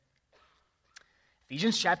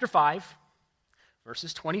Ephesians chapter 5,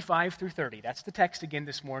 verses 25 through 30. That's the text again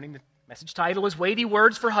this morning. The message title is Weighty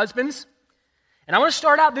Words for Husbands. And I want to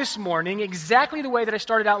start out this morning exactly the way that I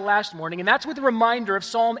started out last morning, and that's with a reminder of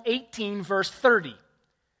Psalm 18, verse 30.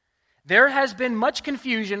 There has been much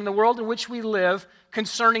confusion in the world in which we live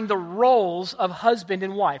concerning the roles of husband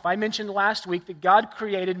and wife. I mentioned last week that God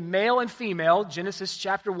created male and female, Genesis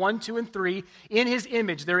chapter 1, 2, and 3, in His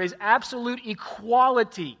image. There is absolute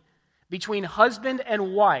equality between husband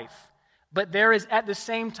and wife, but there is at the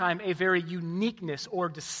same time a very uniqueness or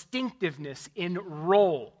distinctiveness in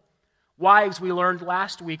role. Wives, we learned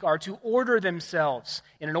last week, are to order themselves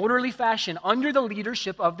in an orderly fashion under the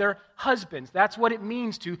leadership of their husbands. That's what it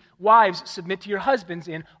means to wives, submit to your husbands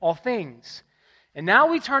in all things. And now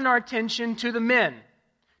we turn our attention to the men,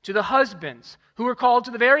 to the husbands, who are called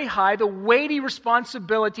to the very high, the weighty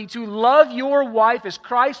responsibility to love your wife as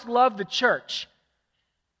Christ loved the church.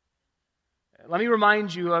 Let me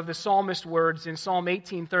remind you of the psalmist's words in Psalm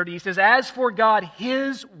 18:30. He says, "As for God,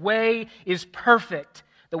 His way is perfect.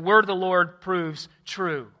 The word of the Lord proves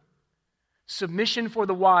true." Submission for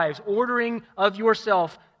the wives, ordering of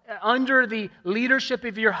yourself under the leadership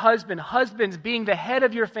of your husband. Husbands being the head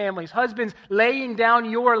of your families. Husbands laying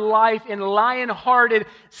down your life in lion-hearted,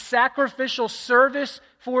 sacrificial service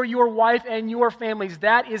for your wife and your families.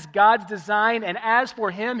 That is God's design, and as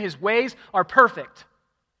for Him, His ways are perfect.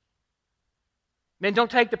 Men,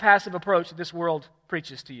 don't take the passive approach that this world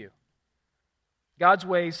preaches to you. God's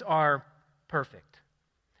ways are perfect.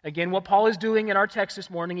 Again, what Paul is doing in our text this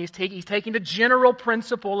morning, he's taking the general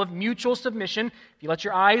principle of mutual submission. If you let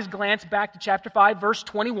your eyes glance back to chapter 5, verse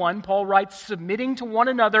 21, Paul writes, submitting to one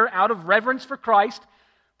another out of reverence for Christ.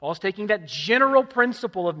 Paul's taking that general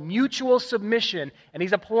principle of mutual submission, and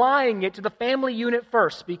he's applying it to the family unit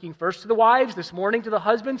first. Speaking first to the wives, this morning to the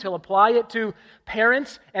husbands. He'll apply it to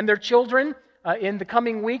parents and their children in the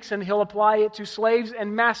coming weeks, and he'll apply it to slaves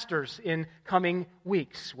and masters in coming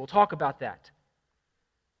weeks. We'll talk about that.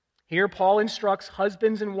 Here, Paul instructs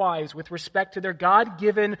husbands and wives with respect to their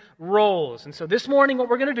God-given roles. And so this morning, what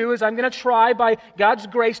we're going to do is I'm going to try, by God's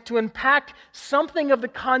grace, to unpack something of the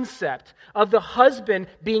concept of the husband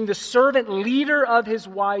being the servant leader of his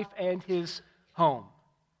wife and his home.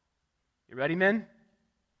 You ready, men?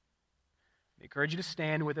 I encourage you to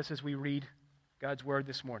stand with us as we read God's Word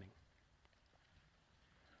this morning.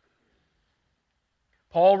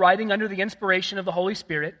 Paul, writing under the inspiration of the Holy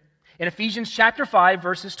Spirit, in Ephesians chapter 5,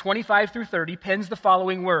 verses 25 through 30, pens the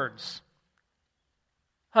following words.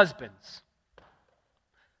 Husbands,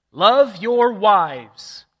 love your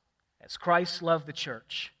wives as Christ loved the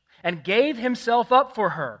church and gave Himself up for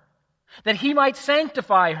her, that He might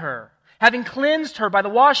sanctify her, having cleansed her by the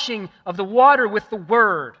washing of the water with the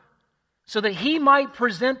word, so that He might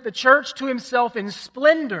present the church to Himself in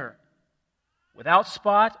splendor, without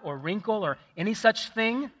spot or wrinkle or any such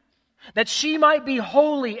thing, that she might be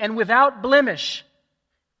holy and without blemish.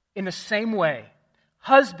 In the same way,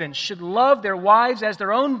 husbands should love their wives as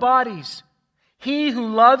their own bodies. He who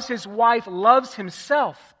loves his wife loves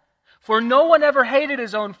himself. For no one ever hated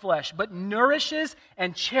his own flesh, but nourishes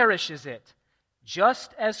and cherishes it,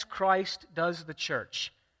 just as Christ does the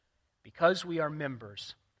church, because we are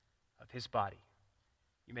members of His body.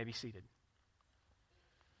 You may be seated.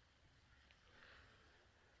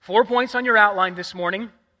 4 points on your outline this morning.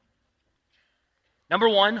 Number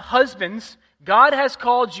one, husbands, God has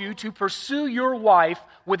called you to pursue your wife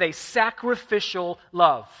with a sacrificial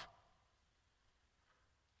love.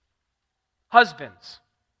 Husbands,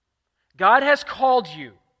 God has called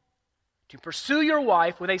you to pursue your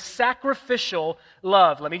wife with a sacrificial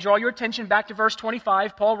love. Let me draw your attention back to verse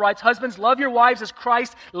 25. Paul writes, husbands, love your wives as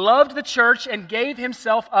Christ loved the church and gave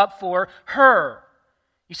Himself up for her.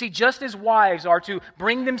 You see, just as wives are to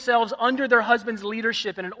bring themselves under their husband's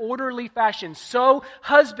leadership in an orderly fashion, so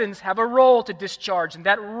husbands have a role to discharge, and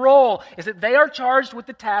that role is that they are charged with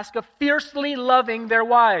the task of fiercely loving their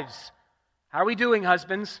wives. How are we doing,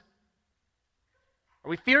 husbands? Are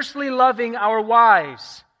we fiercely loving our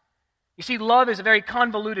wives? You see, love is a very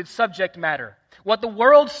convoluted subject matter. What the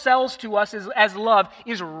world sells to us as love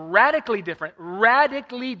is radically different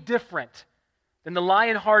than the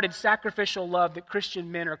lion-hearted sacrificial love that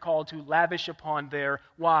Christian men are called to lavish upon their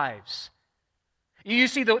wives. You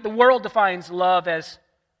see, the world defines love as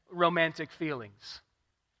romantic feelings.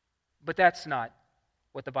 But that's not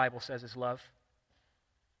what the Bible says is love.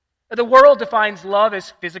 The world defines love as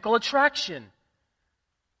physical attraction.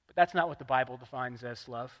 But that's not what the Bible defines as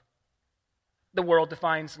love. The world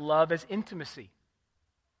defines love as intimacy.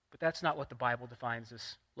 But that's not what the Bible defines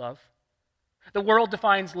as love. The world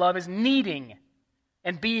defines love as needing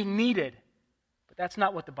and being needed. But that's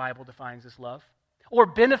not what the Bible defines as love. or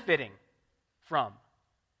benefiting from.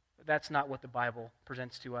 But that's not what the Bible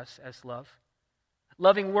presents to us as love.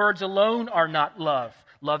 Loving words alone are not love.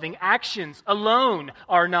 Loving actions alone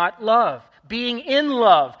are not love. Being in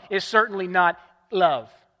love is certainly not love.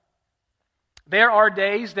 There are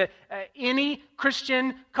days that any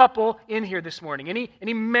Christian couple in here this morning,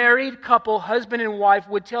 any married couple, husband and wife,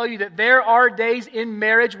 would tell you that there are days in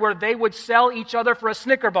marriage where they would sell each other for a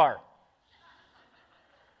Snicker bar.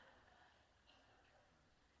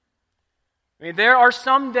 I mean, there are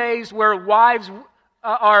some days where wives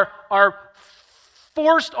are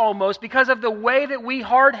forced almost, because of the way that we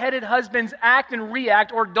hard-headed husbands act and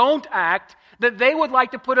react or don't act, that they would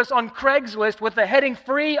like to put us on Craigslist with the heading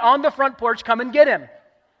free on the front porch, come and get him.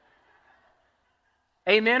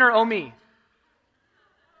 Amen or oh me?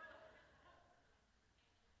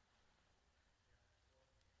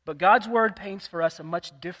 But God's Word paints for us a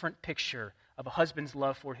much different picture of a husband's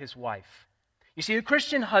love for his wife. You see, the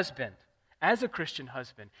Christian husband, as a Christian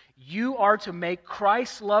husband, you are to make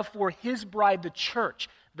Christ's love for His bride, the church,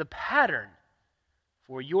 the pattern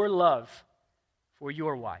for your love for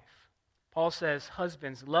your wife. Paul says,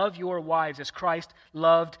 husbands, love your wives as Christ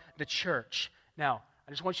loved the church. Now,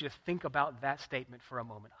 I just want you to think about that statement for a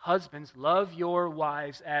moment. Husbands, love your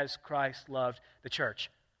wives as Christ loved the church.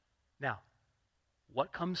 Now,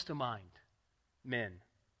 what comes to mind, men,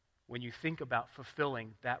 when you think about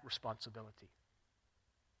fulfilling that responsibility?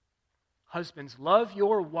 Husbands, love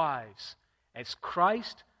your wives as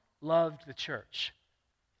Christ loved the church.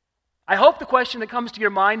 I hope the question that comes to your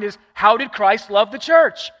mind is, how did Christ love the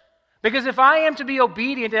church? Because if I am to be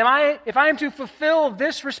obedient, if I am to fulfill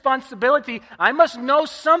this responsibility, I must know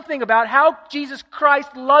something about how Jesus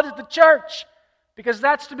Christ loves the church. Because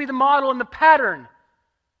that's to be the model and the pattern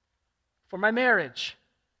for my marriage.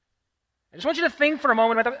 I just want you to think for a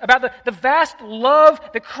moment about the vast love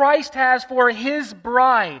that Christ has for His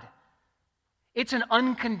bride. It's an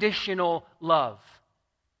unconditional love.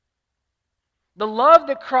 The love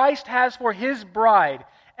that Christ has for His bride,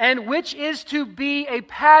 and which is to be a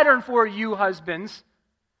pattern for you husbands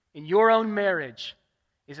in your own marriage,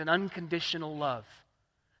 is an unconditional love.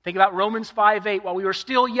 Think about Romans 5:8. While we were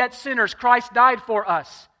still yet sinners, Christ died for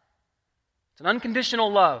us. It's an unconditional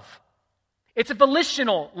love. It's a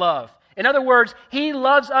volitional love. In other words, He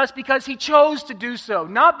loves us because He chose to do so,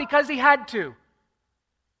 not because He had to.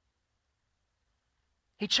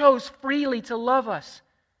 He chose freely to love us.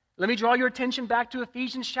 Let me draw your attention back to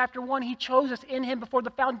Ephesians chapter 1. He chose us in Him before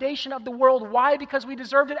the foundation of the world. Why? Because we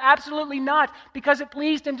deserved it? Absolutely not. Because it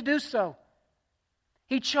pleased Him to do so.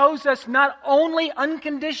 He chose us not only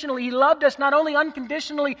unconditionally. He loved us not only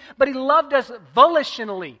unconditionally, but He loved us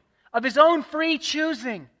volitionally, of His own free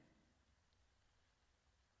choosing.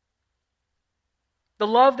 The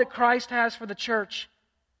love that Christ has for the church,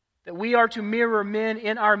 that we are to mirror men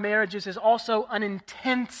in our marriages, is also an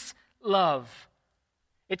intense love.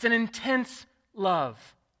 It's an intense love.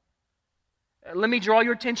 Let me draw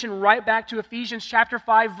your attention right back to Ephesians chapter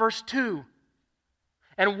 5, verse 2.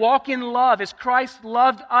 And walk in love as Christ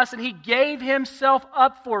loved us, and He gave Himself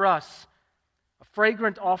up for us, a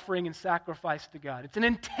fragrant offering and sacrifice to God. It's an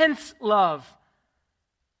intense love.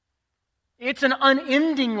 It's an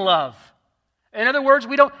unending love. In other words,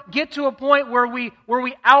 we don't get to a point where we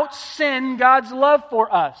out-sin God's love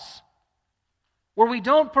for us, where we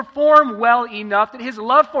don't perform well enough that His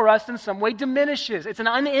love for us in some way diminishes. It's an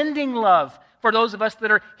unending love for those of us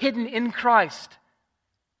that are hidden in Christ.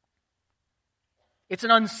 It's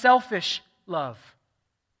an unselfish love.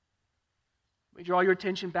 Let me draw your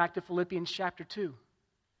attention back to Philippians chapter 2.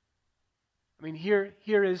 I mean, here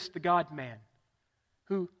is the God-man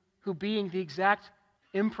who being the exact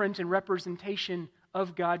imprint and representation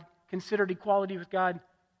of God, considered equality with God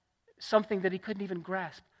something that He couldn't even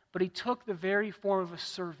grasp. But He took the very form of a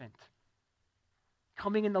servant,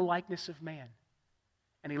 coming in the likeness of man,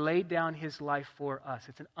 and He laid down His life for us.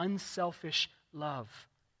 It's an unselfish love.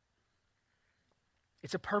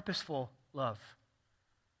 It's a purposeful love.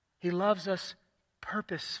 He loves us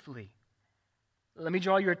purposefully. Let me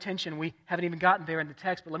draw your attention. We haven't even gotten there in the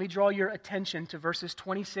text, but let me draw your attention to verses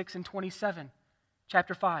 26 and 27.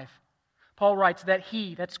 Chapter 5. Paul writes that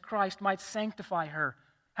He, that's Christ, might sanctify her,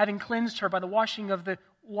 having cleansed her by the washing of the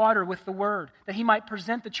water with the word, that He might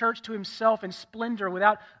present the church to Himself in splendor,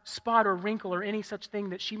 without spot or wrinkle or any such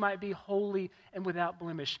thing, that she might be holy and without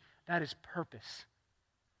blemish. That is purpose.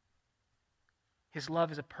 His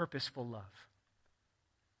love is a purposeful love.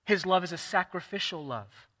 His love is a sacrificial love.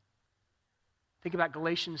 Think about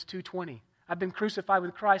Galatians 2:20. I've been crucified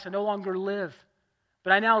with Christ. I no longer live,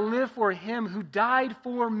 but I now live for Him who died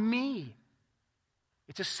for me.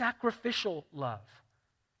 It's a sacrificial love.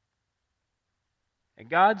 And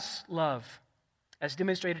God's love, as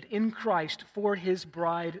demonstrated in Christ for His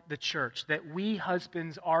bride, the church, that we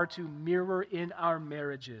husbands are to mirror in our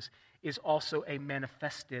marriages, is also a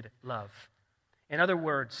manifested love. In other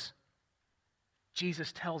words,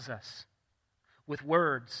 Jesus tells us with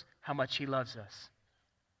words how much He loves us.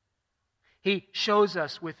 He shows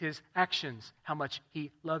us with His actions how much He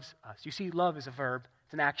loves us. You see, love is a verb.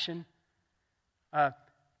 It's an action.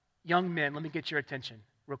 Young men, let me get your attention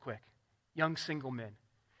real quick. Young single men.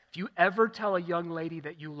 If you ever tell a young lady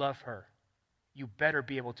that you love her, you better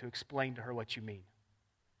be able to explain to her what you mean.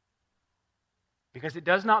 Because it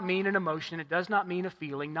does not mean an emotion, it does not mean a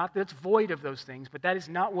feeling, not that it's void of those things, but that is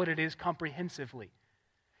not what it is comprehensively.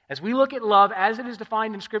 As we look at love as it is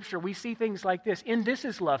defined in Scripture, we see things like this. In this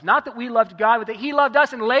is love. Not that we loved God, but that He loved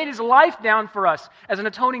us and laid His life down for us as an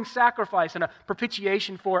atoning sacrifice and a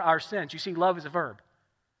propitiation for our sins. You see, love is a verb.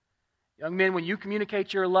 Young men, when you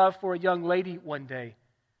communicate your love for a young lady one day,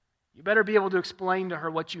 you better be able to explain to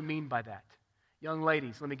her what you mean by that. Young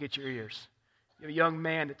ladies, let me get your ears. You have a young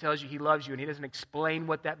man that tells you he loves you and he doesn't explain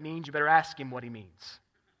what that means, you better ask him what he means.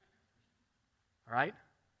 All right?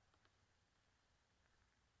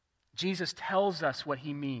 Jesus tells us what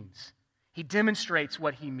He means. He demonstrates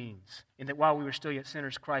what He means, in that while we were still yet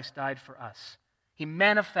sinners, Christ died for us. He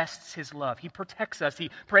manifests His love. He protects us. He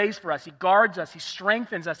prays for us. He guards us. He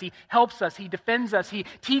strengthens us. He helps us. He defends us. He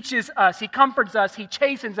teaches us. He comforts us. He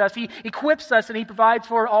chastens us. He equips us, and He provides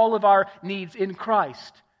for all of our needs in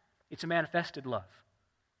Christ. It's a manifested love.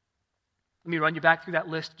 Let me run you back through that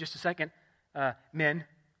list just a second. Men,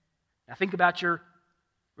 now think about your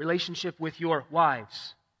relationship with your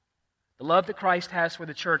wives. The love that Christ has for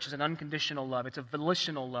the church is an unconditional love. It's a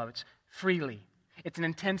volitional love. It's freely. It's an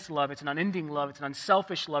intense love. It's an unending love. It's an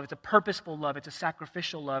unselfish love. It's a purposeful love. It's a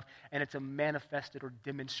sacrificial love. And it's a manifested or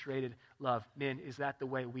demonstrated love. Men, is that the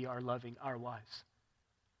way we are loving our wives?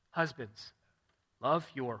 Husbands, love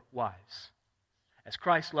your wives as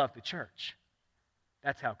Christ loved the church.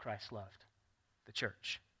 That's how Christ loved the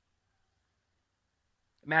church.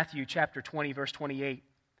 Matthew chapter 20, verse 28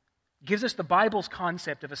 gives us the Bible's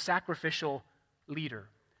concept of a sacrificial leader.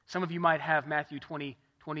 Some of you might have Matthew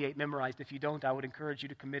 20:28 memorized. If you don't, I would encourage you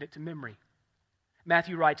to commit it to memory.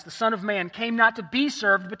 Matthew writes, "The Son of Man came not to be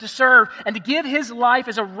served, but to serve, and to give His life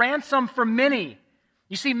as a ransom for many."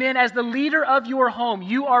 You see, men, as the leader of your home,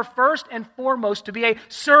 you are first and foremost to be a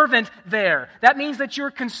servant there. That means that your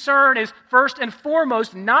concern is first and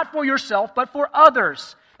foremost not for yourself, but for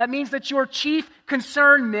others. That means that your chief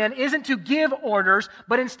concern, men, isn't to give orders,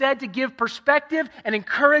 but instead to give perspective and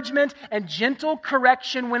encouragement and gentle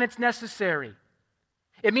correction when it's necessary.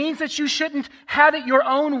 It means that you shouldn't have it your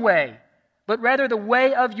own way, but rather the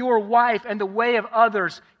way of your wife and the way of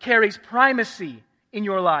others carries primacy in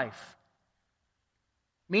your life.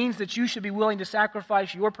 It means that you should be willing to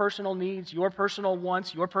sacrifice your personal needs, your personal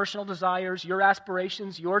wants, your personal desires, your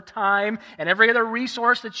aspirations, your time, and every other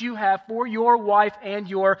resource that you have for your wife and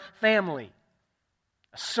your family.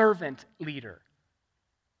 A servant leader.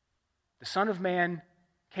 The Son of Man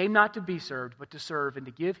came not to be served, but to serve and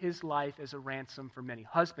to give His life as a ransom for many.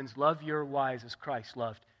 Husbands, love your wives as Christ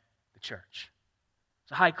loved the church.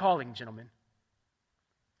 It's a high calling, gentlemen.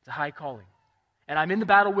 It's a high calling. And I'm in the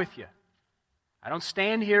battle with you. I don't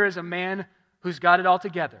stand here as a man who's got it all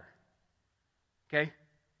together. Okay?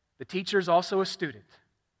 The teacher is also a student.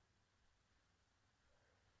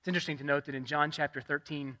 It's interesting to note that in John chapter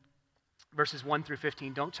 13, verses 1 through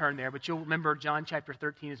 15, don't turn there, but you'll remember John chapter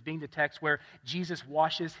 13 as being the text where Jesus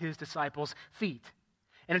washes His disciples' feet.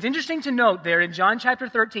 And it's interesting to note there in John chapter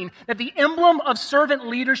 13 that the emblem of servant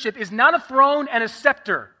leadership is not a throne and a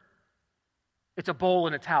scepter. It's a bowl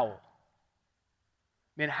and a towel.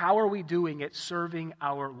 Men, how are we doing at serving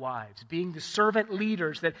our wives, being the servant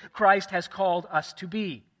leaders that Christ has called us to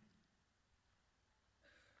be?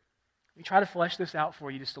 Let me try to flesh this out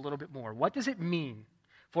for you just a little bit more. What does it mean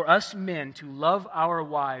for us men to love our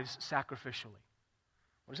wives sacrificially?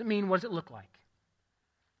 What does it mean? What does it look like?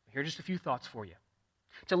 Here are just a few thoughts for you.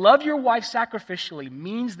 To love your wife sacrificially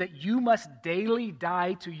means that you must daily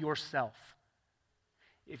die to yourself.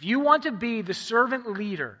 If you want to be the servant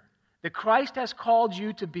leader that Christ has called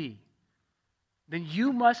you to be, then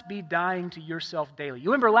you must be dying to yourself daily. You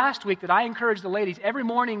remember last week that I encouraged the ladies every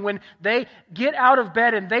morning when they get out of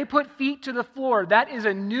bed and they put feet to the floor, that is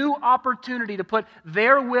a new opportunity to put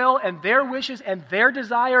their will and their wishes and their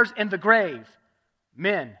desires in the grave.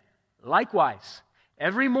 Men, likewise,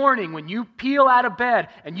 every morning when you peel out of bed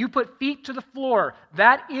and you put feet to the floor,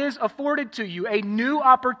 that is afforded to you a new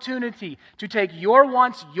opportunity to take your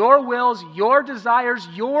wants, your wills, your desires,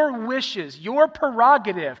 your wishes, your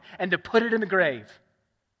prerogative, and to put it in the grave.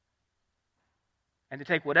 and to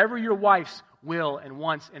take whatever your wife's will and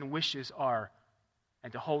wants and wishes are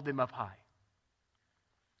and to hold them up high.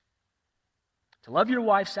 To love your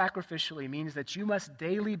wife sacrificially means that you must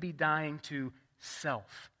daily be dying to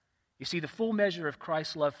self. You see, the full measure of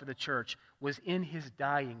Christ's love for the church was in his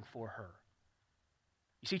dying for her.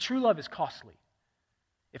 You see, true love is costly.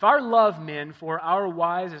 If our love, men, for our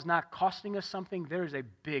wives is not costing us something, there is a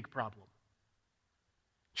big problem.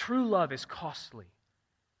 True love is costly.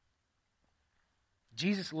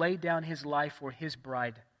 Jesus laid down his life for his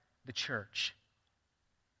bride, the church.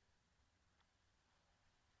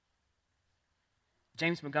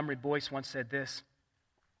 James Montgomery Boyce once said this,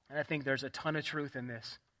 and I think there's a ton of truth in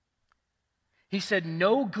this. He said,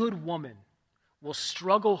 "No good woman will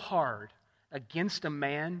struggle hard against a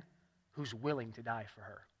man who's willing to die for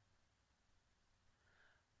her."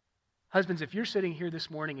 Husbands, if you're sitting here this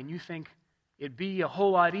morning and you think it'd be a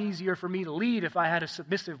whole lot easier for me to lead if I had a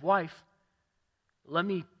submissive wife, let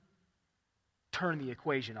me turn the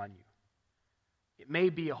equation on you. It may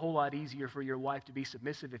be a whole lot easier for your wife to be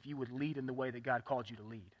submissive if you would lead in the way that God called you to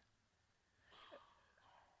lead.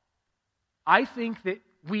 I think that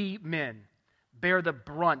we men bear the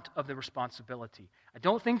brunt of the responsibility. I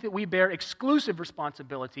don't think that we bear exclusive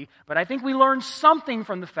responsibility, but I think we learn something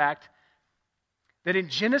from the fact that in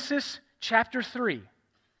Genesis chapter 3,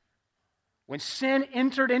 when sin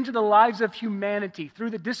entered into the lives of humanity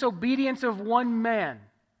through the disobedience of one man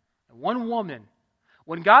and one woman,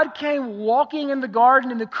 when God came walking in the garden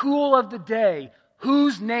in the cool of the day,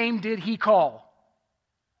 whose name did he call?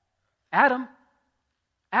 Adam.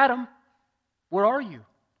 Adam, where are you?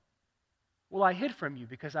 Well, I hid from you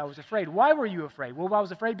because I was afraid. Why were you afraid? Well, I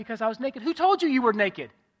was afraid because I was naked. Who told you you were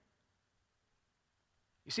naked?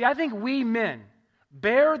 You see, I think we men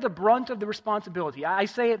bear the brunt of the responsibility. I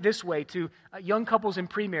say it this way to young couples in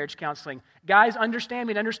pre-marriage counseling. Guys, understand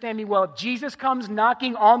me well. If Jesus comes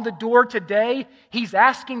knocking on the door today, he's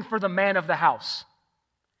asking for the man of the house.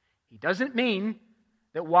 He doesn't mean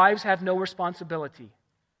that wives have no responsibility.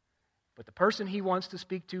 But the person he wants to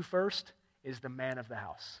speak to first is the man of the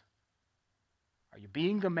house. Are you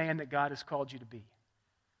being the man that God has called you to be?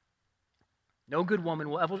 No good woman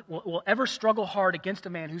will ever struggle hard against a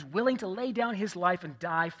man who's willing to lay down his life and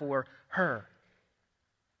die for her.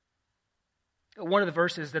 One of the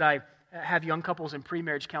verses that I have young couples in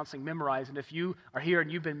pre-marriage counseling memorize, and if you are here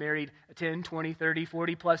and you've been married 10, 20, 30,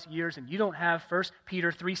 40 plus years and you don't have 1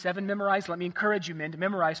 Peter 3:7 memorized, let me encourage you men to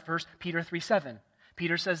memorize 1 Peter 3:7.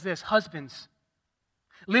 Peter says this, "Husbands,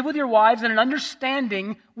 live with your wives in an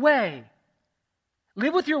understanding way."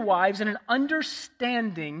 Live with your wives in an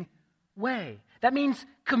understanding way. That means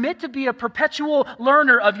commit to be a perpetual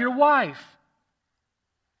learner of your wife.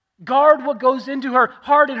 Guard what goes into her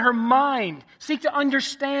heart and her mind. Seek to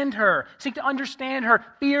understand her. Seek to understand her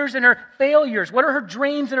fears and her failures. What are her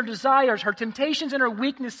dreams and her desires, her temptations and her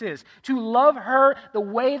weaknesses? To love her the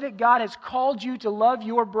way that God has called you to love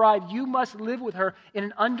your bride, you must live with her in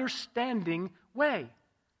an understanding way.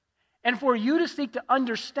 And for you to seek to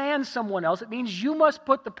understand someone else, it means you must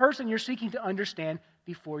put the person you're seeking to understand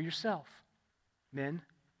before yourself. Men.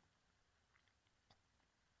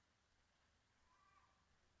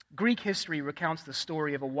 Greek history recounts the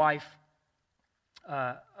story of a wife,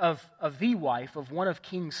 of the wife of one of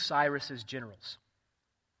King Cyrus's generals.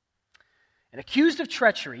 And accused of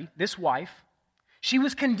treachery, this wife, she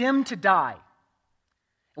was condemned to die.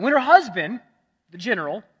 And when her husband, the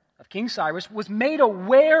general of King Cyrus, was made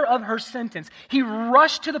aware of her sentence, he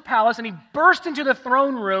rushed to the palace and he burst into the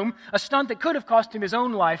throne room, a stunt that could have cost him his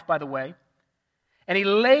own life, by the way. And he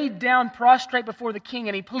laid down prostrate before the king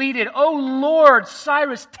and he pleaded, "Oh Lord,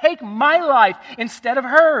 Cyrus, take my life instead of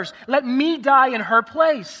hers. Let me die in her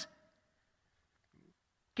place."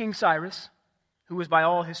 King Cyrus, who was by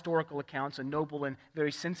all historical accounts a noble and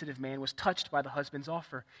very sensitive man, was touched by the husband's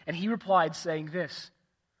offer. And he replied, saying this,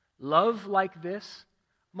 "Love like this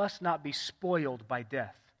must not be spoiled by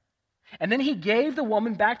death." And then he gave the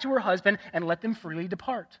woman back to her husband and let them freely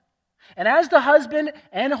depart. And as the husband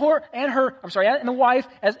and the wife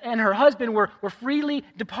and her husband were freely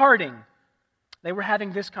departing, they were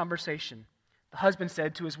having this conversation. The husband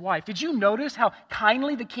said to his wife, "Did you notice how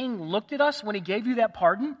kindly the king looked at us when he gave you that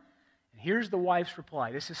pardon?" And here's the wife's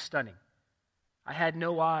reply. This is stunning. "I had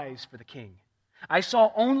no eyes for the king. I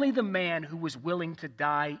saw only the man who was willing to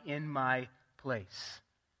die in my place."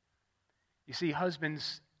 You see,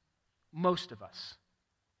 husbands, most of us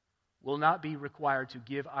will not be required to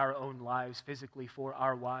give our own lives physically for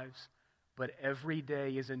our wives, but every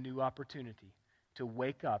day is a new opportunity to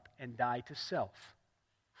wake up and die to self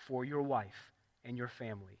for your wife and your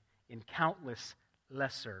family in countless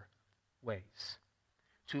lesser ways.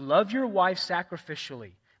 To love your wife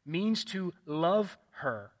sacrificially means to love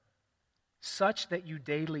her such that you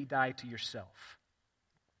daily die to yourself.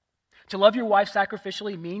 To love your wife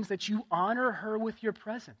sacrificially means that you honor her with your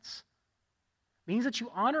presence. Means that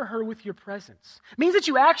you honor her with your presence. Means that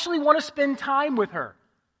you actually want to spend time with her.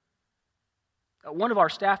 One of our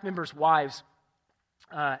staff members' wives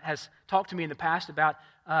has talked to me in the past about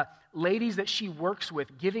ladies that she works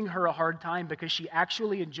with giving her a hard time because she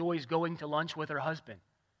actually enjoys going to lunch with her husband.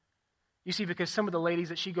 You see, because some of the ladies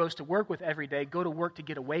that she goes to work with every day go to work to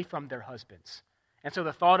get away from their husbands. And so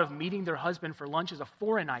the thought of meeting their husband for lunch is a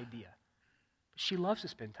foreign idea. She loves to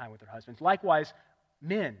spend time with her husbands. Likewise,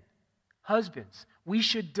 men, husbands, we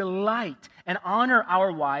should delight and honor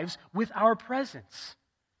our wives with our presence.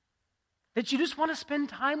 That you just want to spend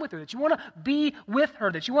time with her, that you want to be with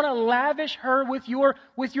her, that you want to lavish her with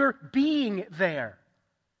your being there.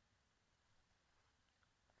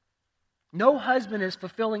 No husband is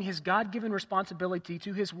fulfilling his God-given responsibility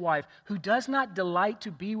to his wife who does not delight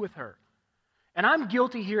to be with her. And I'm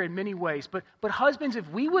guilty here in many ways, but husbands, if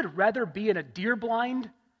we would rather be in a deer blind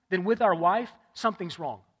than with our wife, something's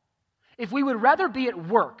wrong. If we would rather be at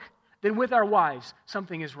work than with our wives,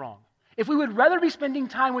 something is wrong. If we would rather be spending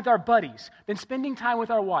time with our buddies than spending time with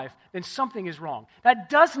our wife, then something is wrong. That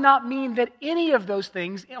does not mean that any of those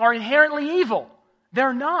things are inherently evil.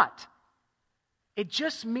 They're not. It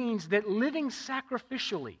just means that living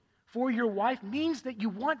sacrificially for your wife means that you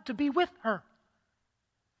want to be with her.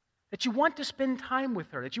 That you want to spend time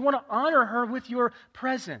with her. That you want to honor her with your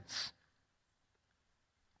presence.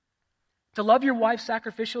 To love your wife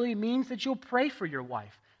sacrificially means that you'll pray for your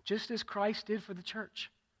wife, just as Christ did for the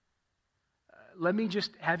church. Let me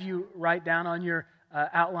just have you write down on your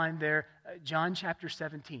outline there, John chapter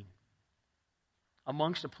 17.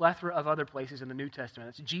 Amongst a plethora of other places in the New Testament.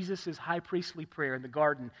 That's Jesus' high priestly prayer in the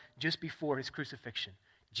garden just before his crucifixion.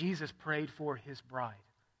 Jesus prayed for his bride,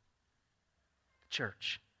 the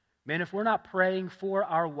church. Men, if we're not praying for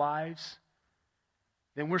our wives,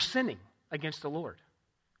 then we're sinning against the Lord,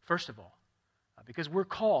 first of all, because we're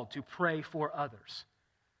called to pray for others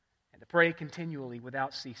and to pray continually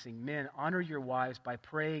without ceasing. Men, honor your wives by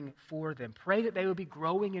praying for them. Pray that they would be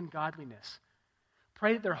growing in godliness.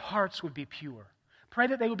 Pray that their hearts would be pure. Pray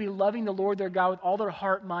that they would be loving the Lord their God with all their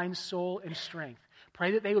heart, mind, soul, and strength.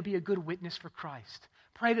 Pray that they would be a good witness for Christ.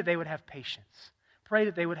 Pray that they would have patience. Pray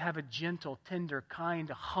that they would have a gentle, tender, kind,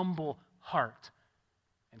 humble heart.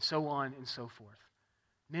 And so on and so forth.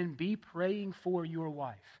 Men, be praying for your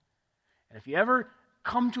wife. And if you ever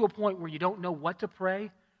come to a point where you don't know what to pray,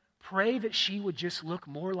 pray that she would just look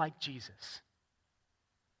more like Jesus.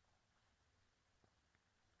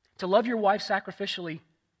 To love your wife sacrificially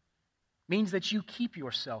means that you keep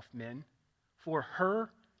yourself, men, for her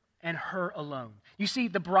and her alone. You see,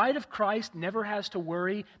 the bride of Christ never has to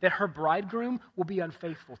worry that her bridegroom will be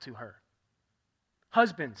unfaithful to her.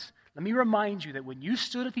 Husbands, let me remind you that when you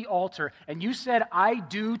stood at the altar and you said, "I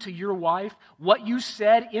do" to your wife, what you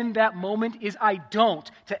said in that moment is, "I don't"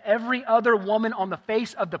 to every other woman on the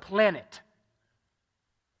face of the planet.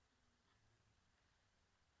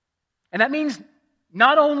 And that means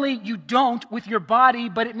not only you don't with your body,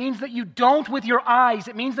 but it means that you don't with your eyes.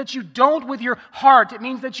 It means that you don't with your heart. It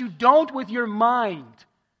means that you don't with your mind.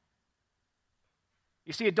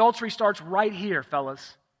 You see, adultery starts right here,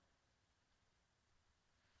 fellas.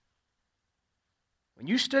 When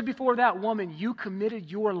you stood before that woman, you committed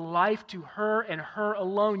your life to her and her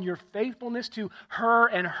alone, your faithfulness to her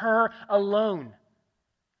and her alone.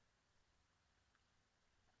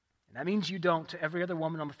 And that means you don't to every other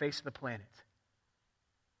woman on the face of the planet.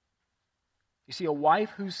 You see, a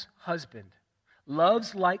wife whose husband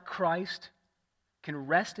loves like Christ can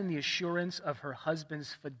rest in the assurance of her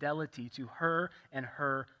husband's fidelity to her and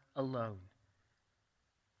her alone.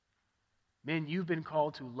 Men, you've been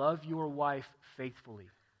called to love your wife faithfully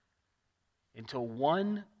until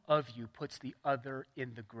one of you puts the other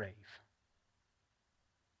in the grave.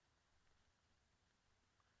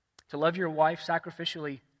 To love your wife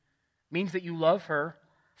sacrificially means that you love her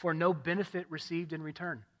for no benefit received in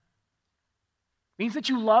return. Means that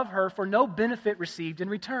you love her for no benefit received in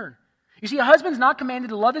return. You see, a husband's not commanded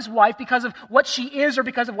to love his wife because of what she is or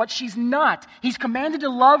because of what she's not. He's commanded to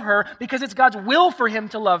love her because it's God's will for him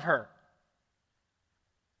to love her.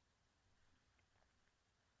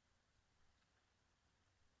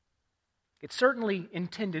 It's certainly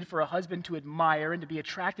intended for a husband to admire and to be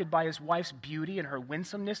attracted by his wife's beauty and her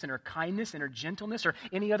winsomeness and her kindness and her gentleness or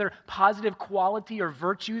any other positive quality or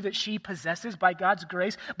virtue that she possesses by God's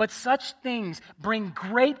grace. But such things bring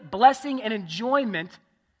great blessing and enjoyment,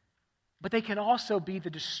 but they can also be the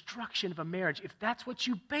destruction of a marriage if that's what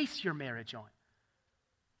you base your marriage on.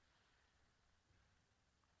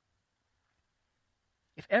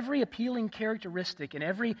 if every appealing characteristic and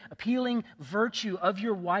every appealing virtue of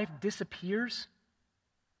your wife disappears,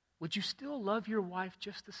 would you still love your wife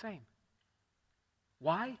just the same?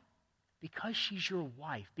 Why? Because she's your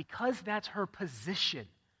wife. Because that's her position.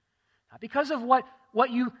 Not because of what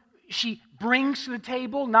she brings to the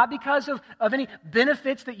table, not because of any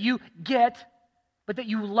benefits that you get, but that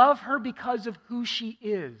you love her because of who she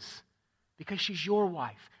is. Because she's your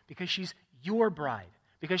wife. Because she's your bride.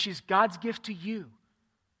 Because she's God's gift to you.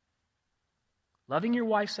 Loving your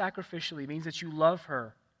wife sacrificially means that you love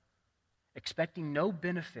her, expecting no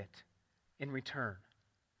benefit in return.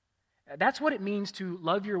 That's what it means to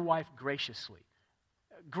love your wife graciously.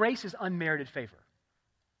 Grace is unmerited favor.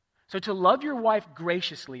 So to love your wife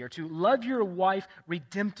graciously or to love your wife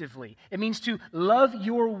redemptively, it means to love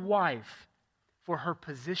your wife for her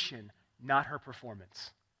position, not her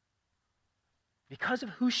performance. Because of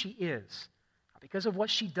who she is, not because of what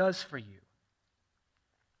she does for you.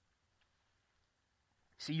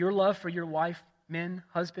 See, your love for your wife, men,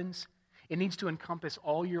 husbands, it needs to encompass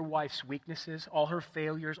all your wife's weaknesses, all her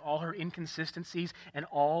failures, all her inconsistencies, and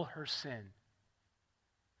all her sin.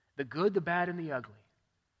 The good, the bad, and the ugly.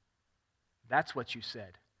 That's what you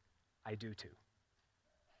said, I do too.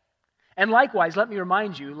 And likewise, let me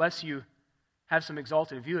remind you, lest you have some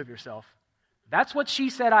exalted view of yourself, that's what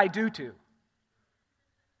she said, I do too.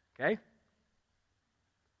 Okay?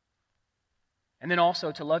 And then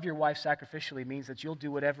also, to love your wife sacrificially means that you'll do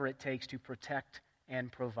whatever it takes to protect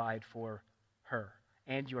and provide for her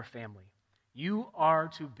and your family. You are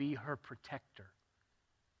to be her protector.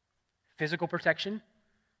 Physical protection.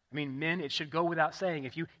 I mean, men, it should go without saying,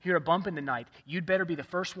 if you hear a bump in the night, you'd better be the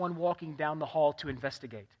first one walking down the hall to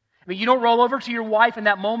investigate. I mean, you don't roll over to your wife in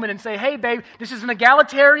that moment and say, hey, babe, this is an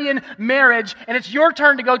egalitarian marriage, and it's your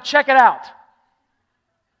turn to go check it out.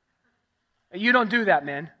 You don't do that,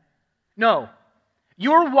 men. No.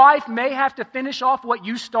 Your wife may have to finish off what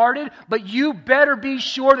you started, but you better be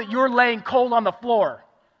sure that you're laying cold on the floor.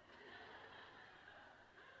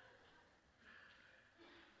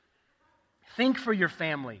 Think for your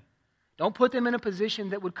family. Don't put them in a position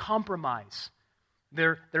that would compromise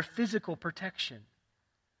their physical protection.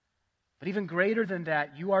 But even greater than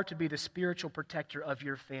that, you are to be the spiritual protector of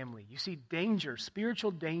your family. You see, dangers,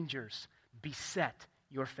 spiritual dangers, beset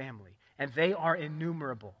your family, and they are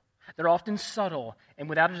innumerable. They're often subtle, and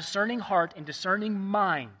without a discerning heart and discerning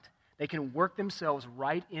mind, they can work themselves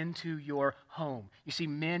right into your home. You see,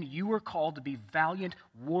 men, you are called to be valiant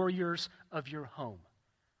warriors of your home.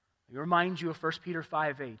 Let me remind you of 1 Peter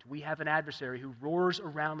 5:8. We have an adversary who roars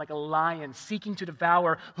around like a lion, seeking to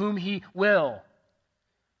devour whom he will.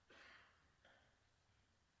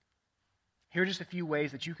 Here are just a few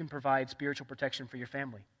ways that you can provide spiritual protection for your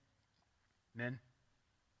family. Men,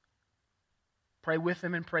 pray with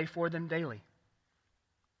them and pray for them daily.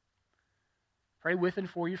 Pray with and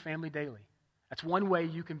for your family daily. That's one way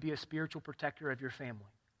you can be a spiritual protector of your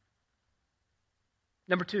family.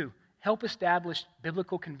 Number 2, help establish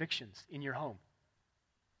biblical convictions in your home.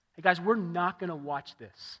 Hey guys, we're not going to watch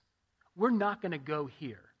this. We're not going to go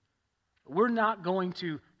here. We're not going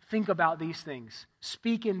to think about these things,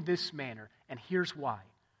 speak in this manner, and here's why.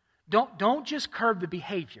 Don't just curb the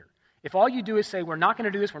behavior. If all you do is say, we're not going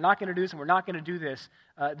to do this, we're not going to do this, and we're not going to do this,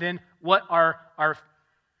 then what our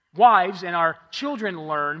wives and our children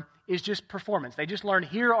learn is just performance. They just learn,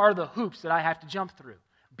 here are the hoops that I have to jump through.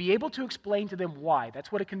 Be able to explain to them why.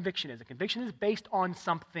 That's what a conviction is. A conviction is based on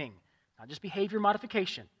something, not just behavior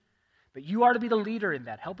modification. But you are to be the leader in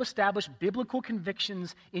that. Help establish biblical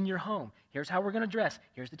convictions in your home. Here's how we're going to dress.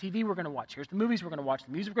 Here's the TV we're going to watch. Here's the movies we're going to watch.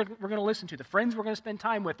 The music we're going to listen to. The friends we're going to spend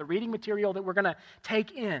time with. The reading material that we're going to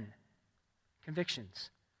take in. Convictions.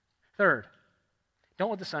 Third, don't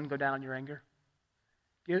let the sun go down in your anger.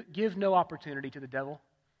 Give no opportunity to the devil.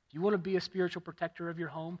 If you want to be a spiritual protector of your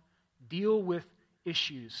home, deal with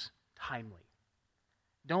issues timely.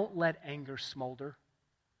 Don't let anger smolder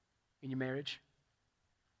in your marriage.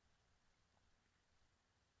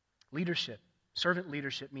 Leadership, servant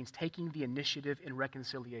leadership, means taking the initiative in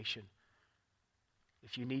reconciliation.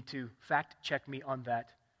 If you need to fact check me on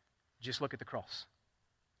that, just look at the cross.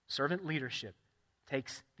 Servant leadership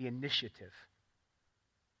takes the initiative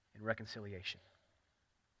in reconciliation.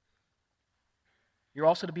 You're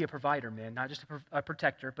also to be a provider, man, not just a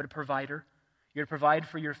protector, but a provider. You're to provide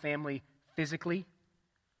for your family physically.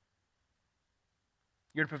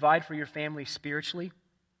 You're to provide for your family spiritually.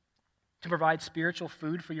 To provide spiritual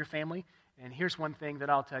food for your family. And here's one thing that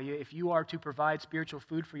I'll tell you. If you are to provide spiritual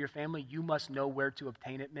food for your family, you must know where to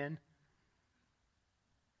obtain it, men.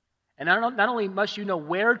 And not only must you know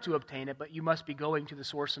where to obtain it, but you must be going to the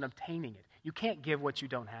source and obtaining it. You can't give what you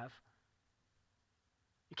don't have.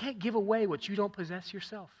 You can't give away what you don't possess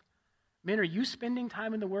yourself. Men, are you spending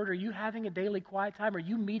time in the Word? Are you having a daily quiet time? Are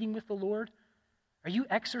you meeting with the Lord? Are you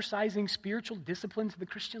exercising spiritual disciplines of the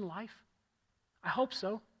Christian life? I hope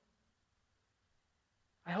so.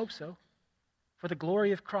 I hope so. For the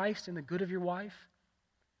glory of Christ and the good of your wife.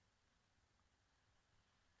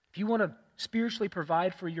 If you want to spiritually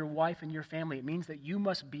provide for your wife and your family, it means that you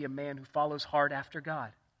must be a man who follows hard after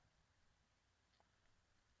God.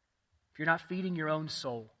 If you're not feeding your own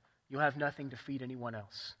soul, you'll have nothing to feed anyone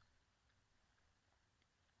else.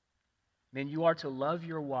 Men, you are to love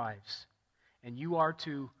your wives, and you are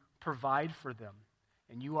to provide for them,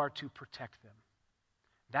 and you are to protect them.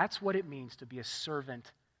 That's what it means to be a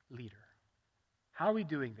servant leader. How are we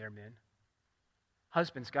doing there, men?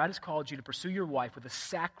 Husbands, God has called you to pursue your wife with a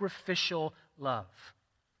sacrificial love.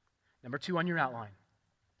 Number 2 on your outline.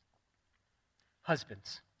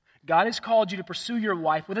 Husbands, God has called you to pursue your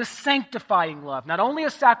wife with a sanctifying love. Not only a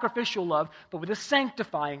sacrificial love, but with a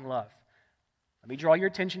sanctifying love. Let me draw your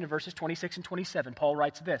attention to verses 26 and 27. Paul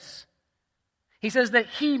writes this. He says that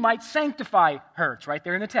he might sanctify her. It's right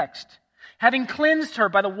there in the text. Having cleansed her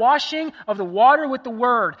by the washing of the water with the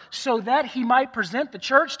word, so that he might present the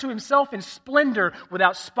church to himself in splendor,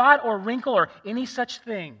 without spot or wrinkle or any such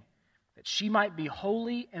thing, that she might be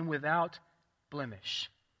holy and without blemish.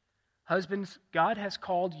 Husbands, God has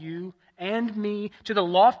called you and me to the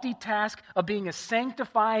lofty task of being a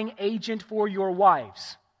sanctifying agent for your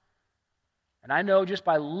wives. And I know just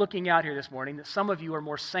by looking out here this morning that some of you are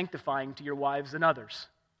more sanctifying to your wives than others.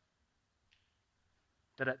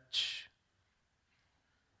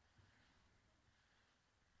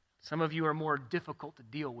 Some of you are more difficult to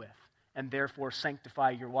deal with and therefore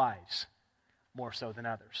sanctify your wives more so than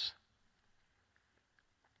others.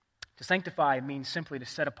 To sanctify means simply to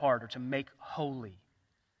set apart or to make holy.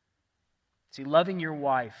 See, loving your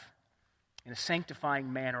wife in a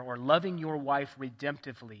sanctifying manner or loving your wife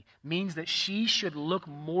redemptively means that she should look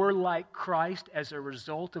more like Christ as a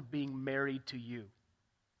result of being married to you.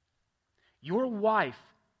 Your wife,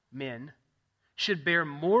 men, should bear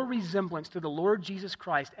more resemblance to the Lord Jesus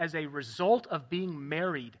Christ as a result of being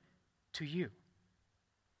married to you.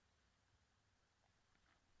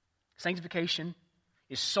 Sanctification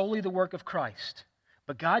is solely the work of Christ,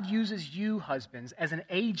 but God uses you, husbands, as an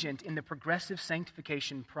agent in the progressive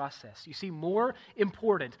sanctification process. You see, more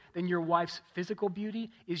important than your wife's physical beauty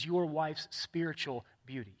is your wife's spiritual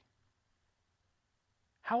beauty.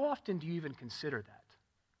 How often do you even consider that?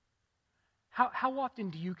 How often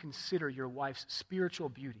do you consider your wife's spiritual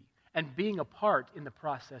beauty and being a part in the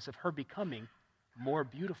process of her becoming more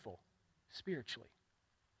beautiful spiritually?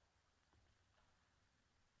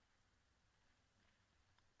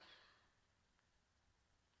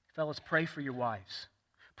 Fellas, pray for your wives.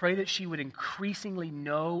 Pray that she would increasingly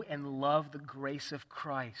know and love the grace of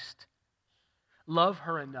Christ. Love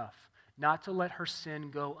her enough not to let her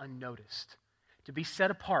sin go unnoticed. To be set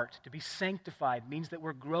apart, to be sanctified, means that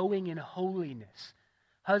we're growing in holiness.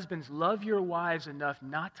 Husbands, love your wives enough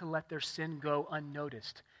not to let their sin go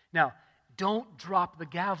unnoticed. Now, don't drop the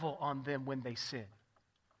gavel on them when they sin.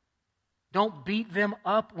 Don't beat them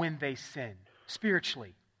up when they sin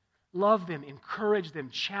spiritually. Love them, encourage them,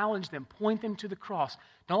 challenge them, point them to the cross.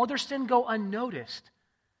 Don't let their sin go unnoticed,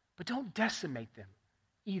 but don't decimate them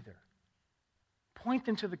either. Point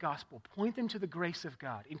them to the gospel. Point them to the grace of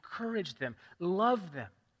God. Encourage them. Love them.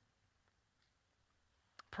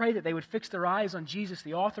 Pray that they would fix their eyes on Jesus,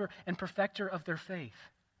 the author and perfecter of their faith.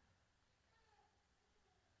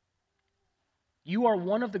 You are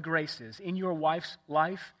one of the graces in your wife's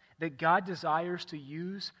life that God desires to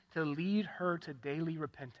use to lead her to daily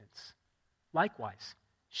repentance. Likewise,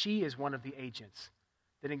 she is one of the agents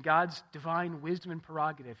that in God's divine wisdom and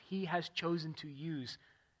prerogative, He has chosen to use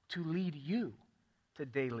to lead you to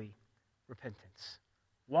daily repentance.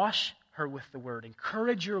 Wash her with the word.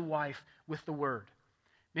 Encourage your wife with the word.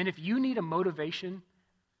 Men, if you need a motivation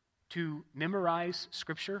to memorize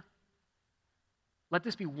Scripture, let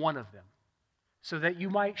this be one of them, so that you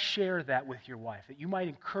might share that with your wife, that you might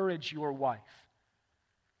encourage your wife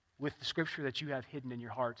with the Scripture that you have hidden in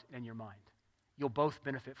your heart and your mind. You'll both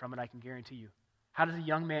benefit from it, I can guarantee you. How does a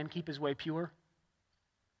young man keep his way pure?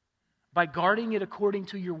 By guarding it according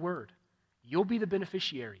to your word. You'll be the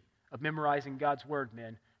beneficiary of memorizing God's word,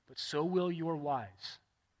 men, but so will your wives.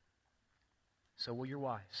 So will your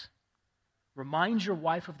wives. Remind your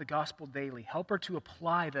wife of the gospel daily. Help her to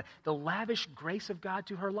apply the lavish grace of God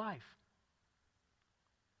to her life.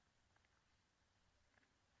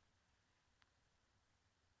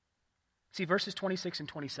 See, verses 26 and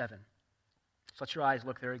 27. So let your eyes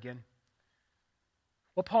look there again.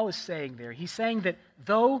 What Paul is saying there, he's saying that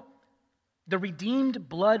though The redeemed,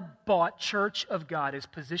 blood-bought church of God is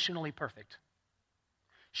positionally perfect.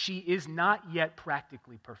 She is not yet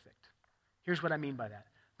practically perfect. Here's what I mean by that.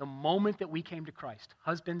 The moment that we came to Christ,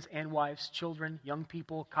 husbands and wives, children, young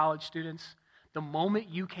people, college students, the moment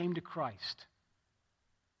you came to Christ,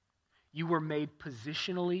 you were made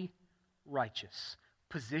positionally righteous,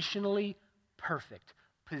 positionally perfect,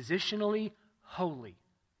 positionally holy.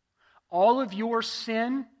 All of your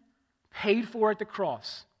sin paid for at the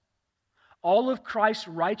cross. All of Christ's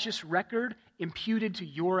righteous record imputed to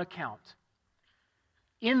your account.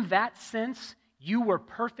 In that sense, you were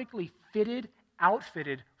perfectly fitted,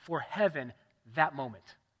 outfitted for heaven that moment.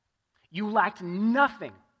 You lacked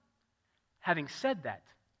nothing. Having said that,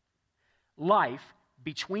 life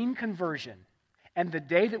between conversion and the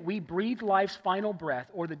day that we breathe life's final breath,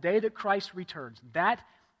 or the day that Christ returns, that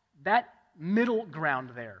middle ground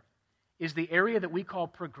there is the area that we call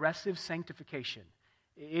progressive sanctification.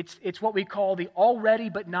 It's what we call the already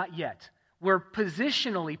but not yet. We're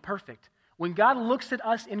positionally perfect. When God looks at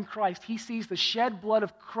us in Christ, He sees the shed blood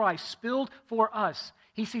of Christ spilled for us.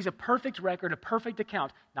 He sees a perfect record, a perfect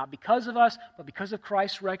account, not because of us, but because of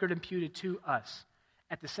Christ's record imputed to us.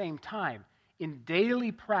 At the same time, in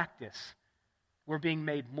daily practice, we're being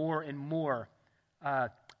made more and more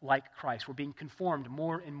like Christ. We're being conformed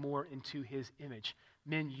more and more into His image.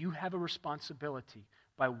 Men, you have a responsibility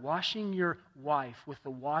by washing your wife with the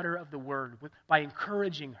water of the Word, by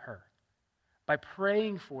encouraging her, by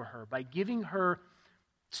praying for her, by giving her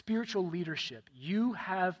spiritual leadership. You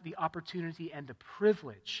have the opportunity and the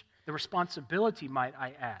privilege, the responsibility, might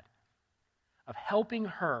I add, of helping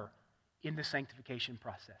her in the sanctification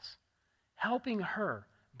process. Helping her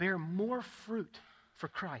bear more fruit for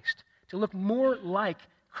Christ, to look more like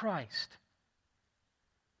Christ.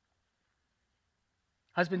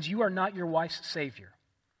 Husbands, you are not your wife's Savior,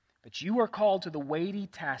 but you are called to the weighty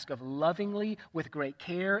task of lovingly, with great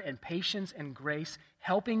care and patience and grace,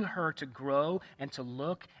 helping her to grow and to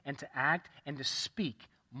look and to act and to speak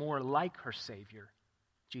more like her Savior,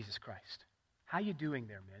 Jesus Christ. How are you doing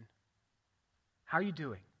there, men? How are you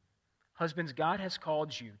doing? Husbands, God has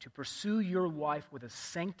called you to pursue your wife with a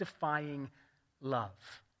sanctifying love.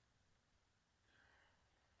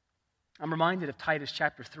 I'm reminded of Titus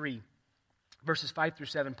chapter 3, verses 5 through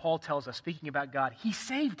 7. Paul tells us, speaking about God, He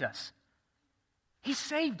saved us. He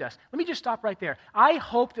saved us. Let me just stop right there. I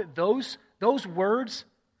hope that those words,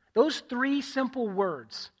 those three simple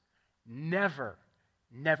words, never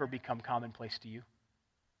become commonplace to you.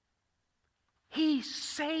 He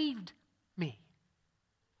saved me.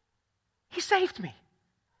 He saved me.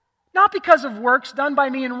 Not because of works done by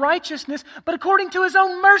me in righteousness, but according to His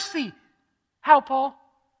own mercy. How, Paul?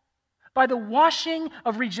 By the washing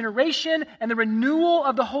of regeneration and the renewal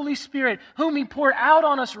of the Holy Spirit, whom He poured out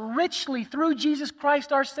on us richly through Jesus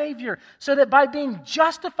Christ our Savior, so that by being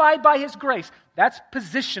justified by His grace, that's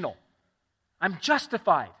positional. I'm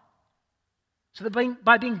justified. So that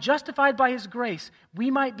by being justified by His grace, we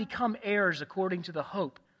might become heirs according to the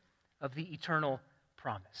hope of the eternal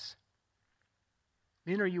promise.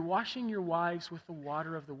 Men, are you washing your wives with the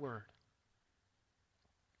water of the Word?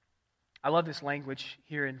 I love this language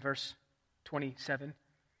here in verse 27,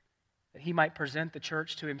 that He might present the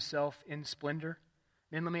church to Himself in splendor.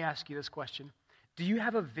 Men, let me ask you this question. Do you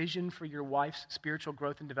have a vision for your wife's spiritual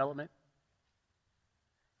growth and development?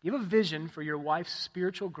 Do you have a vision for your wife's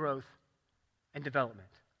spiritual growth and development?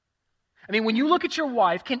 I mean, when you look at your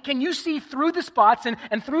wife, can you see through the spots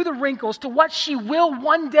and through the wrinkles to what she will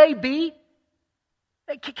one day be?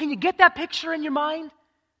 Can you get that picture in your mind?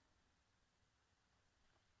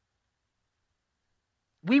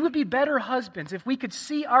 We would be better husbands if we could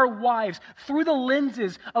see our wives through the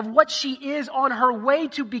lenses of what she is on her way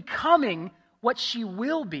to becoming what she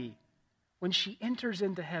will be when she enters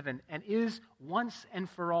into heaven and is once and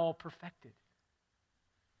for all perfected.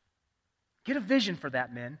 Get a vision for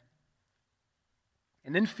that, men.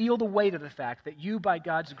 And then feel the weight of the fact that you, by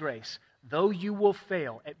God's grace, though you will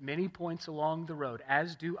fail at many points along the road,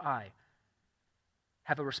 as do I,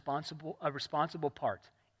 have a responsible part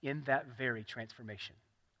in that very transformation.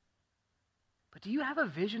 But do you have a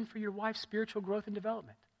vision for your wife's spiritual growth and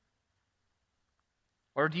development?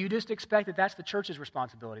 Or do you just expect that that's the church's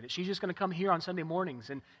responsibility, that she's just going to come here on Sunday mornings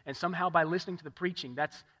and somehow by listening to the preaching,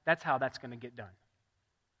 that's how that's going to get done?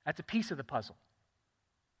 That's a piece of the puzzle.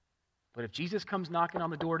 But if Jesus comes knocking on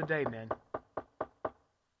the door today, men,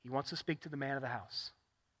 He wants to speak to the man of the house.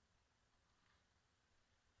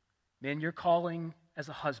 Men, your calling as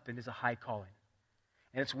a husband is a high calling.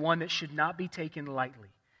 And it's one that should not be taken lightly.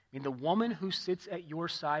 I mean, the woman who sits at your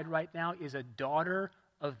side right now is a daughter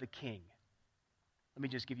of the King. Let me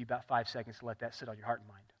just give you about 5 seconds to let that sit on your heart and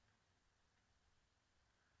mind.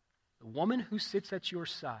 the woman who sits at your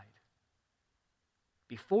side,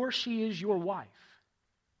 before she is your wife,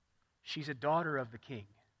 she's a daughter of the king.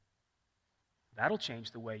 That'll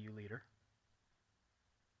change the way you lead her.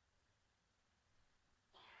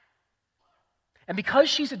 And because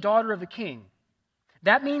she's a daughter of the king,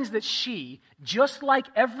 that means that she, just like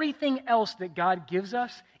everything else that God gives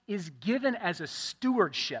us, is given as a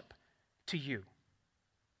stewardship to you.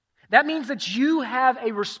 That means that you have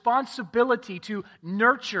a responsibility to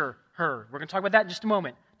nurture her. We're going to talk about that in just a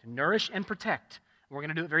moment. To nourish and protect. We're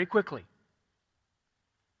going to do it very quickly.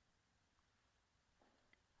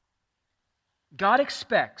 God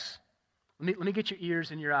expects, let me get your ears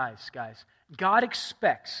and your eyes, guys. God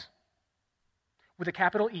expects, with a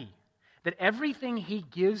capital E, that everything He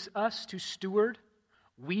gives us to steward,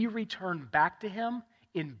 we return back to Him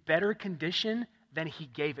in better condition than He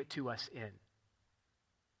gave it to us in.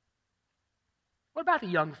 What about the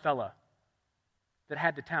young fella that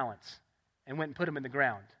had the talents and went and put them in the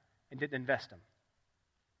ground and didn't invest them?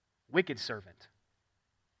 Wicked servant,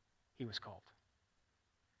 he was called.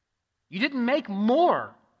 You didn't make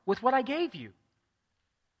more with what I gave you.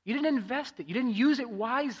 You didn't invest it. You didn't use it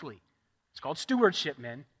wisely. It's called stewardship,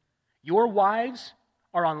 men. Your wives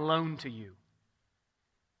are on loan to you.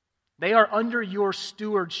 They are under your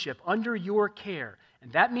stewardship, under your care.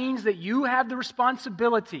 And that means that you have the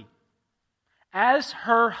responsibility as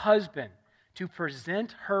her husband to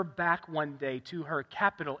present her back one day to her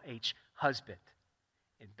capital H husband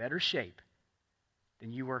in better shape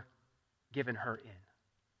than you were given her in.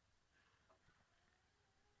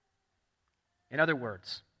 In other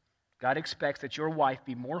words, God expects that your wife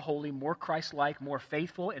be more holy, more Christ-like, more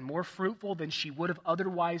faithful, and more fruitful than she would have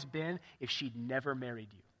otherwise been if she'd never married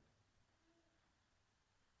you.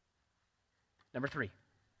 Number 3,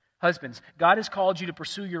 husbands, God has called you to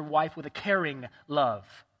pursue your wife with a caring love.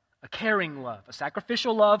 A caring love, a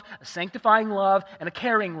sacrificial love, a sanctifying love, and a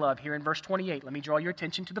caring love. Here in verse 28, let me draw your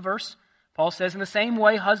attention to the verse. Paul says, in the same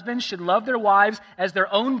way, husbands should love their wives as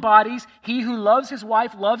their own bodies. He who loves his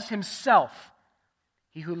wife loves himself.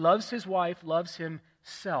 He who loves his wife loves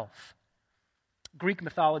himself. Greek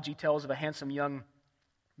mythology tells of a handsome young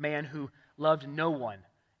man who loved no one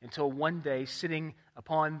until one day, sitting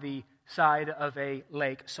upon the side of a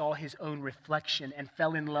lake, saw his own reflection and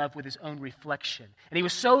fell in love with his own reflection. And he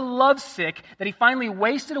was so lovesick that he finally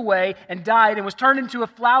wasted away and died and was turned into a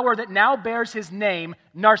flower that now bears his name,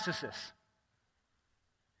 Narcissus.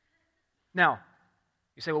 Now,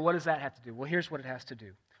 you say, well, what does that have to do? Well, here's what it has to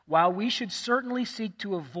do. While we should certainly seek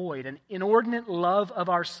to avoid an inordinate love of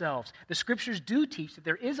ourselves, the Scriptures do teach that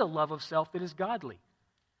there is a love of self that is godly.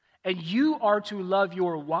 And you are to love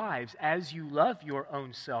your wives as you love your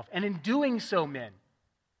own self. And in doing so, men,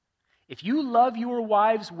 if you love your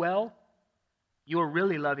wives well, you are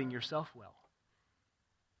really loving yourself well.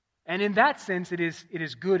 And in that sense, it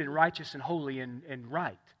is good and righteous and holy and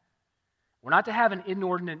right. We're not to have an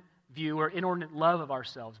inordinate view or inordinate love of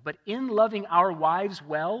ourselves. But in loving our wives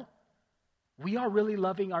well, we are really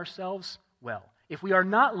loving ourselves well. If we are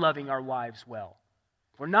not loving our wives well,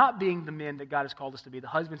 if we're not being the men that God has called us to be, the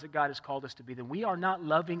husbands that God has called us to be, then we are not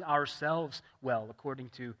loving ourselves well, according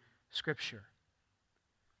to Scripture.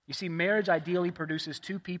 You see, marriage ideally produces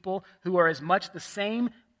two people who are as much the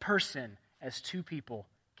same person as two people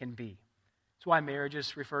can be. That's why marriage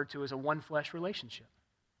is referred to as a one-flesh relationship.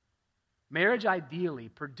 Marriage ideally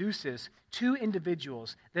produces two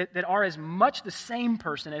individuals that are as much the same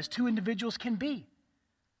person as two individuals can be.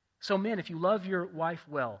 So men, if you love your wife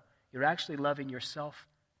well, you're actually loving yourself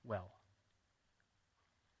well.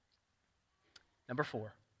 Number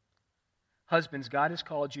 4, husbands, God has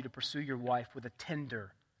called you to pursue your wife with a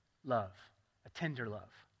tender love. A tender love.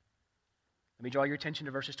 Let me draw your attention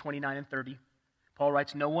to verses 29 and 30. Paul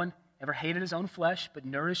writes, no one ever hated his own flesh, but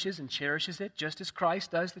nourishes and cherishes it, just as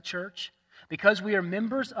Christ does the church, because we are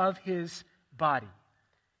members of his body.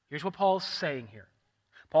 Here's what Paul's saying here.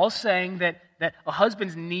 Paul's saying that a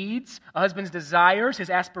husband's needs, a husband's desires, his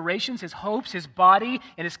aspirations, his hopes, his body,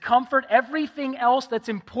 and his comfort, everything else that's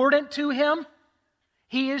important to him,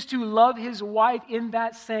 he is to love his wife in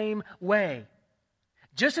that same way.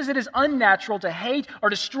 Just as it is unnatural to hate or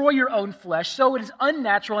destroy your own flesh, so it is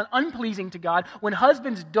unnatural and unpleasing to God when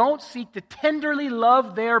husbands don't seek to tenderly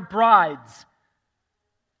love their brides.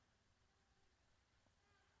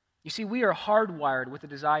 You see, we are hardwired with a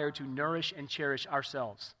desire to nourish and cherish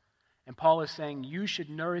ourselves. And Paul is saying you should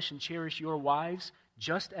nourish and cherish your wives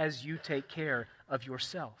just as you take care of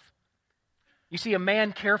yourself. You see, a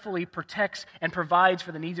man carefully protects and provides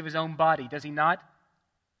for the needs of his own body, does he not?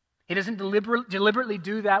 He doesn't deliberately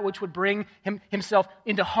do that which would bring himself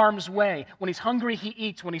into harm's way. When he's hungry, he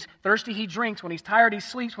eats. When he's thirsty, he drinks. When he's tired, he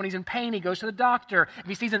sleeps. When he's in pain, he goes to the doctor. If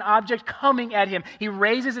he sees an object coming at him, he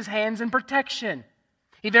raises his hands in protection.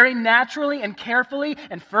 He very naturally and carefully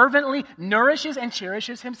and fervently nourishes and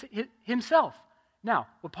cherishes himself. Now,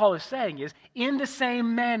 what Paul is saying is, in the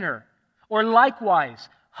same manner, or likewise,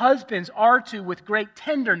 husbands are to, with great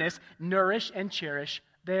tenderness, nourish and cherish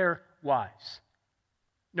their wives.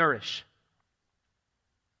 Nourish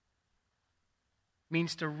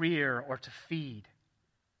means to rear or to feed.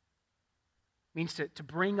 Means to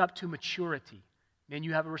bring up to maturity. Men,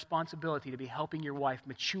 you have a responsibility to be helping your wife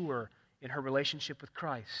mature in her relationship with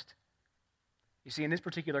Christ. You see, in this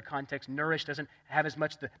particular context, nourish doesn't have as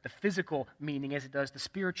much the physical meaning as it does the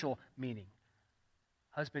spiritual meaning.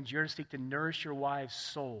 Husbands, you're to seek to nourish your wife's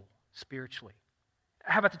soul spiritually.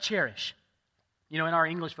 How about to cherish? You know, in our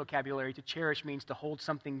English vocabulary, to cherish means to hold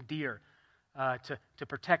something dear, to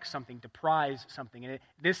protect something, to prize something. And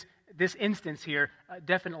this instance here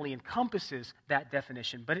definitely encompasses that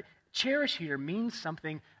definition. But cherish here means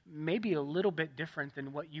something maybe a little bit different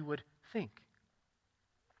than what you would think.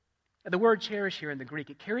 The word cherish here in the Greek,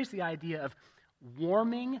 it carries the idea of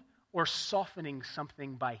warming or softening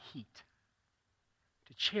something by heat.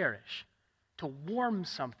 To cherish, to warm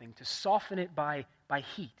something, to soften it by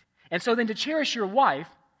heat. And so then to cherish your wife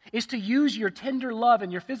is to use your tender love and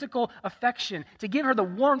your physical affection to give her the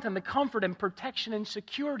warmth and the comfort and protection and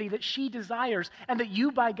security that she desires and that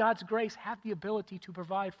you, by God's grace, have the ability to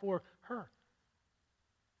provide for her.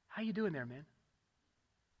 How you doing there, man?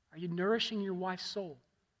 Are you nourishing your wife's soul?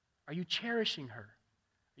 Are you cherishing her?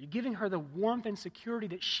 Are you giving her the warmth and security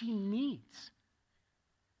that she needs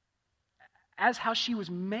as how she was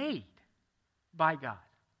made by God?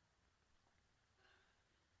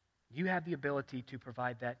 You have the ability to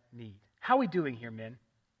provide that need. How are we doing here, men?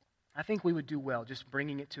 I think we would do well, just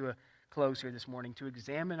bringing it to a close here this morning, to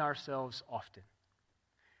examine ourselves often.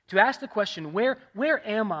 To ask the question, where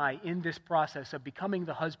am I in this process of becoming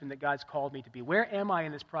the husband that God's called me to be? Where am I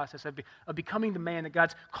in this process of becoming the man that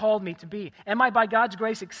God's called me to be? Am I, by God's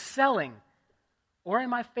grace, excelling? Or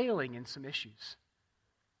am I failing in some issues?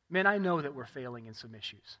 Men, I know that we're failing in some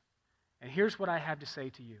issues. And here's what I have to say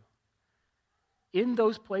to you. In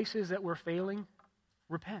those places that we're failing,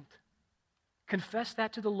 repent. Confess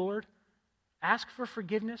that to the Lord. Ask for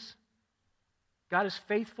forgiveness. God is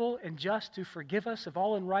faithful and just to forgive us of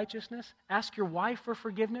all unrighteousness. Ask your wife for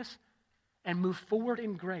forgiveness and move forward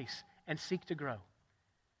in grace and seek to grow.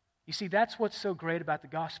 You see, that's what's so great about the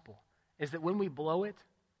gospel, is that when we blow it,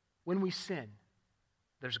 when we sin,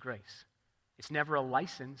 there's grace. It's never a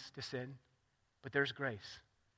license to sin, but there's grace.